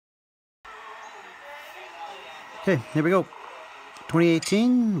Okay, here we go.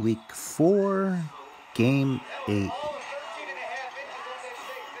 2018, week 4, game 8.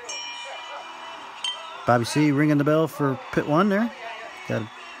 Bobby C ringing the bell for pit 1 there. Got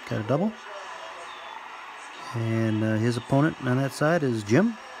a double. And his opponent on that side is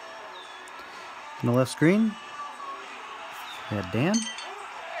Jim. On the left screen, we got Dan.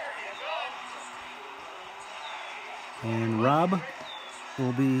 And Rob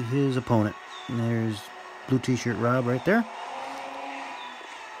will be his opponent. And there's blue t-shirt Rob right there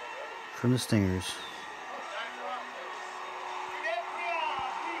from the Stingers.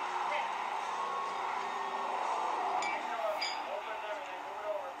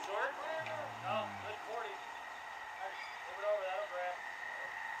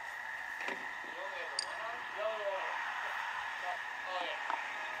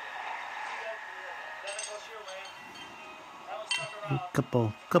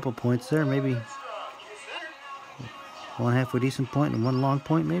 Couple points there, maybe one halfway decent point and one long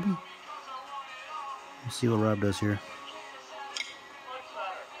point, maybe. Let's see what Rob does here.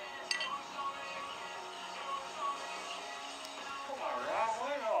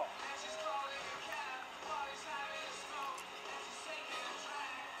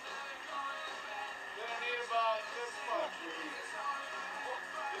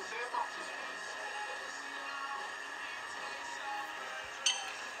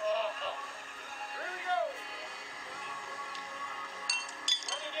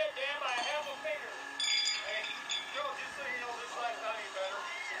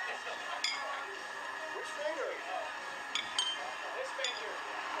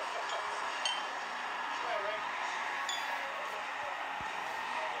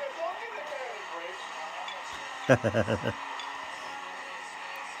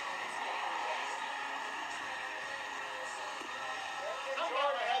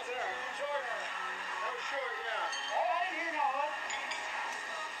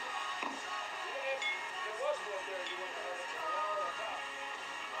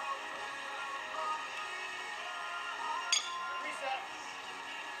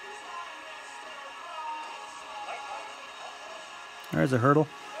 There's a hurdle.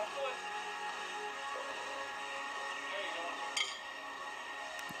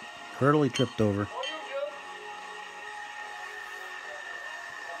 Hurdle he tripped over.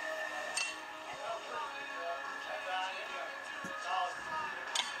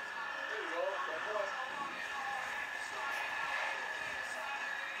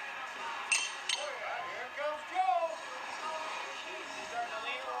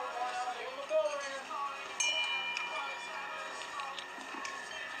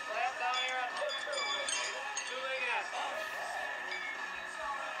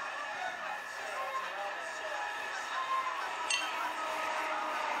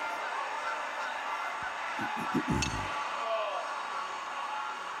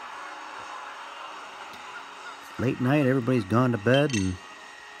 Late night, everybody's gone to bed, and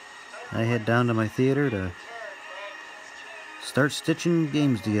I head down to my theater to start stitching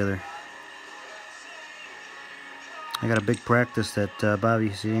games together. I got a big practice that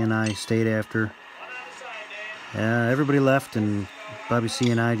Bobby C and I stayed after. Everybody left, and Bobby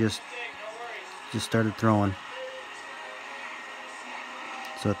C and I just started throwing.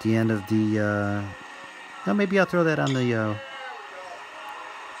 So at the end of the, well, maybe I'll throw that on the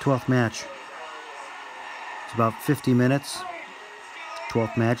 12th match. It's about 50 minutes.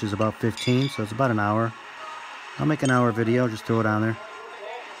 12th match is about 15, so it's about an hour. I'll make an hour video, just throw it on there.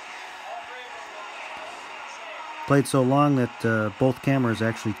 Played so long that both cameras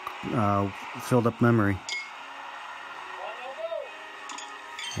actually filled up memory.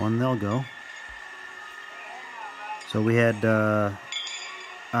 1-0 go. So we had,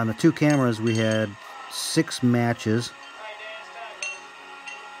 on the two cameras, we had 6 matches.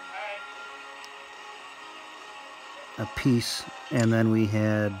 A piece, and then we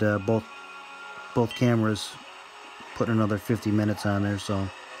had both cameras put another 50 minutes on there, so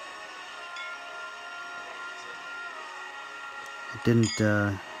it didn't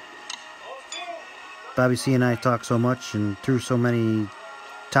Bobby C and I talked so much and threw so many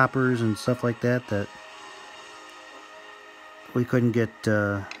toppers and stuff like that that we couldn't get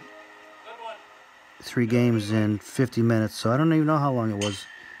 3 games in 50 minutes, so I don't even know how long it was.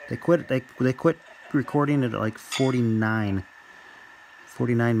 They quit recording at like 49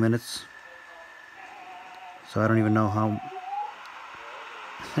 minutes, so I don't even know how.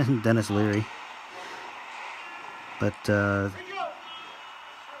 Dennis Leary, but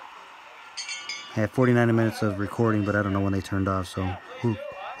had 49 minutes of recording, but I don't know when they turned off, so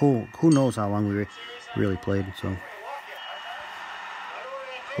who knows how long we really played. So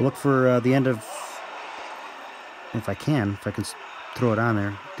we'll look for the end of if I can throw it on there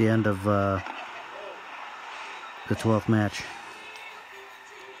at the end of the 12th match.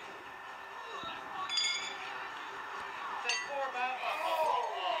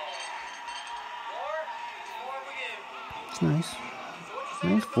 It's nice.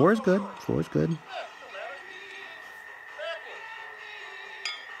 Nice. 4 is good. 4 is good.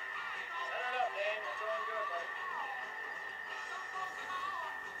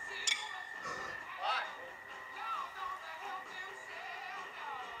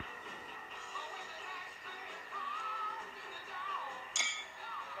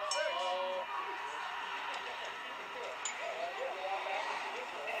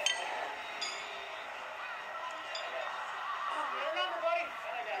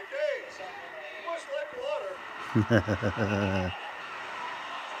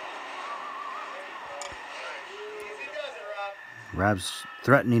 Rob's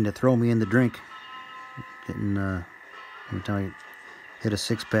threatening to throw me in the drink. Getting every time I hit a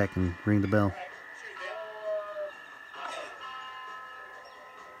 6-pack and ring the bell.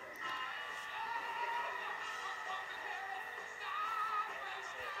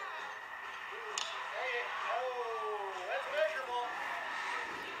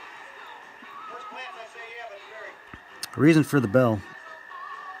 The reason for the bell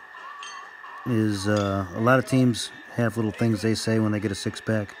is a lot of teams have little things they say when they get a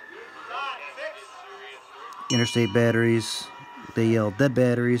 6-pack. Interstate batteries, they yell dead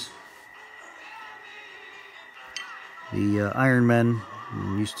batteries. The Iron Men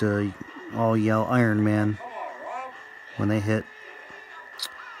used to all yell Iron Man when they hit.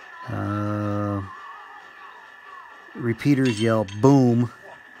 Repeaters yell boom.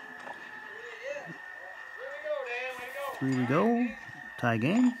 3 we go. Tie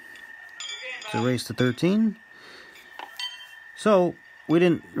game. It's a race to 13. So, we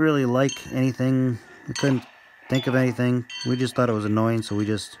didn't really like anything. We couldn't think of anything. We just thought it was annoying, so we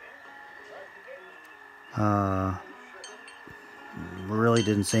just really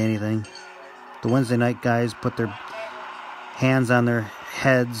didn't say anything. The Wednesday night guys put their hands on their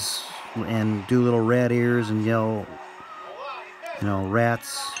heads and do little rat ears and yell, you know,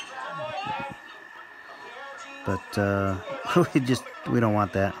 rats. But we don't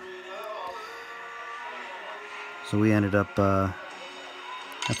want that. So we ended up, I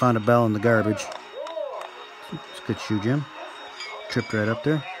found a bell in the garbage. It's a good shoe, Jim. Tripped right up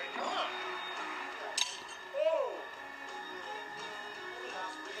there.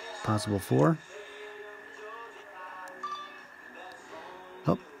 Possible 4.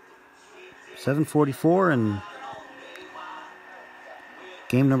 Oh, 7:44 and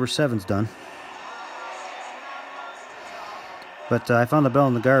game number 7's done. But I found the bell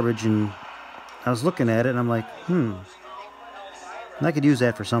in the garbage and I was looking at it and I'm like, I could use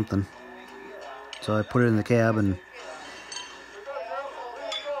that for something. So I put it in the cab and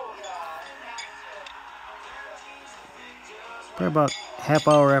probably about half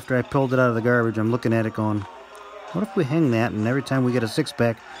hour after I pulled it out of the garbage, I'm looking at it going, what if we hang that and every time we get a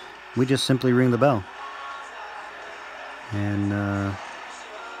 6-pack, we just simply ring the bell? And the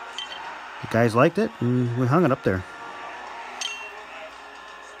guys liked it and we hung it up there.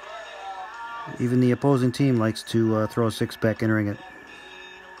 Even the opposing team likes to throw a 6-pack and ring it.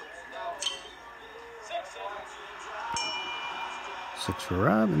 Six for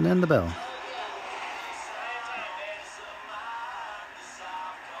Rob, and then the bell.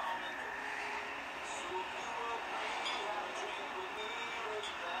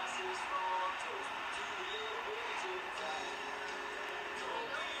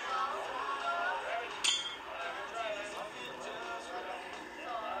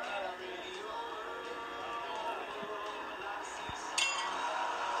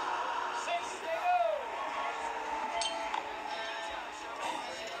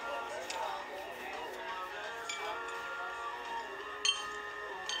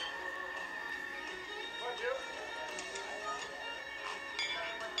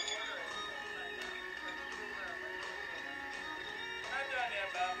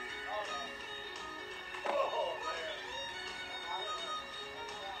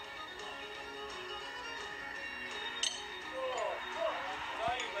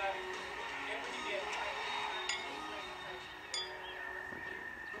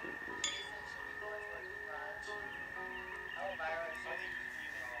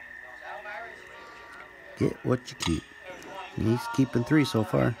 Get what you keep. He's keeping 3 so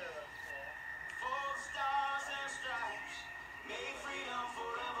far.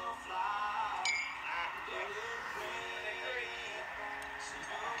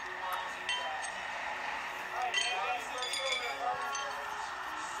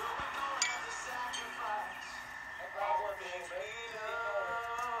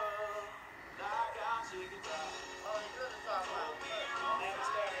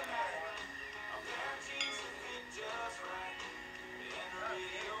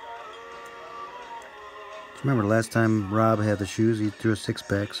 Remember last time Rob had the shoes, he threw a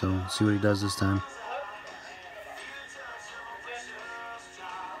 6-pack, so let's see what he does this time.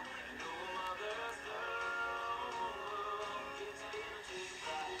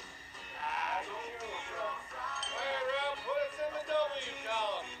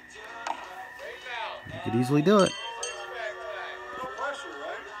 You could easily do it.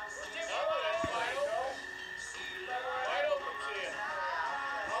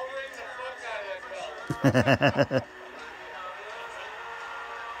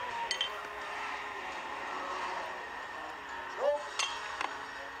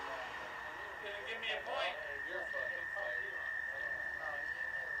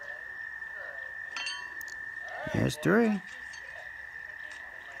 There's 3.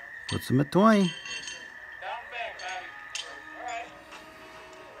 Puts him at 20.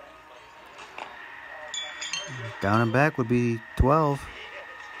 Down and back would be 12.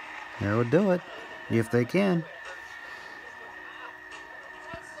 That would do it, if they can.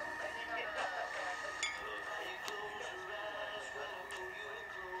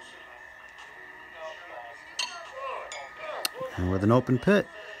 And with an open pit,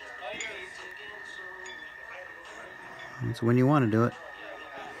 that's when you want to do it.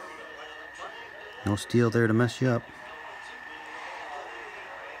 No steel there to mess you up.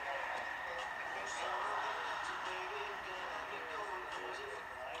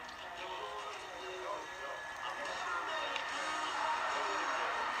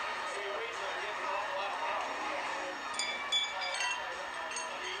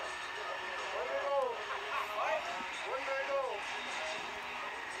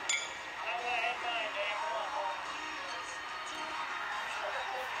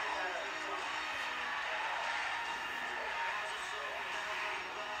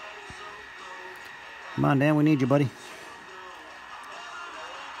 Come on, Dan, we need you, buddy.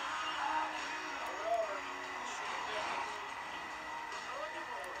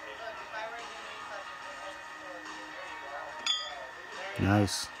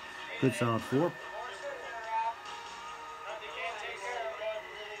 Nice. Good solid 4.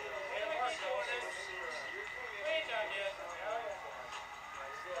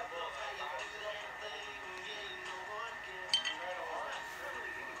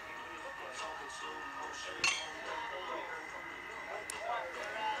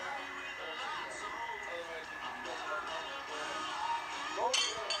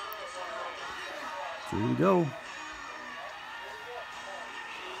 Here we go.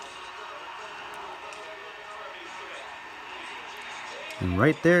 And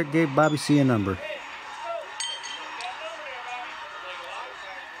right there it gave Bobby C a number.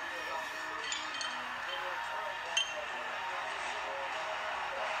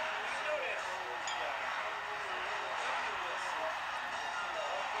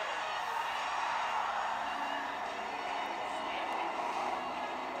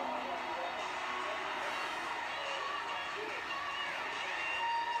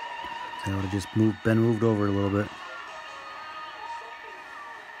 That would have just been moved over a little bit.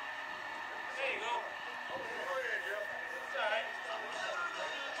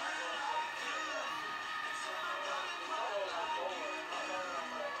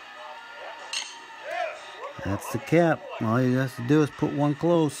 That's the cap. All you have to do is put one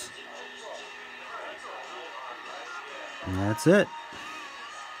close. And that's it.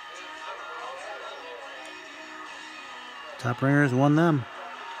 Top ringers won them.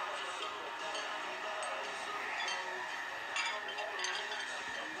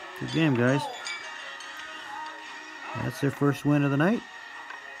 Good game, guys. That's their first win of the night.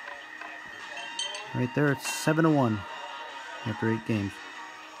 Right there, it's 7-1 after 8 games.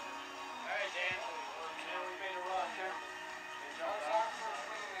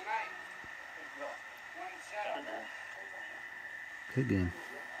 Good game.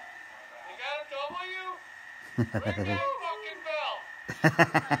 You got a W? Ring the fucking bell.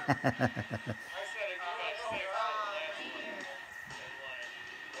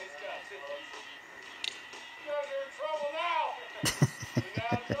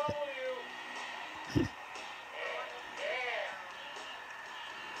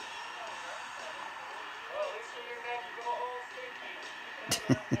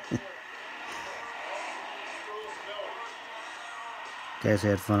 Guys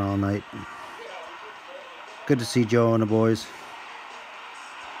had fun all night. Good to see Joe and the boys.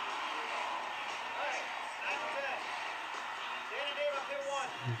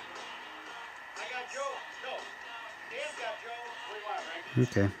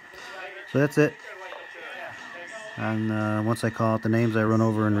 Okay, so that's it. And once I call out the names, I run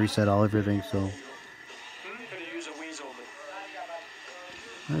over and reset everything. So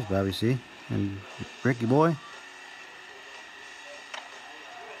there's Bobby C. And Ricky boy.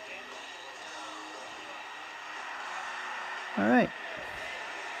 All right.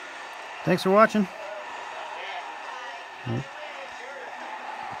 Thanks for watching.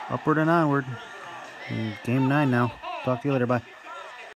 Upward and onward. Game 9 now. Talk to you later. Bye.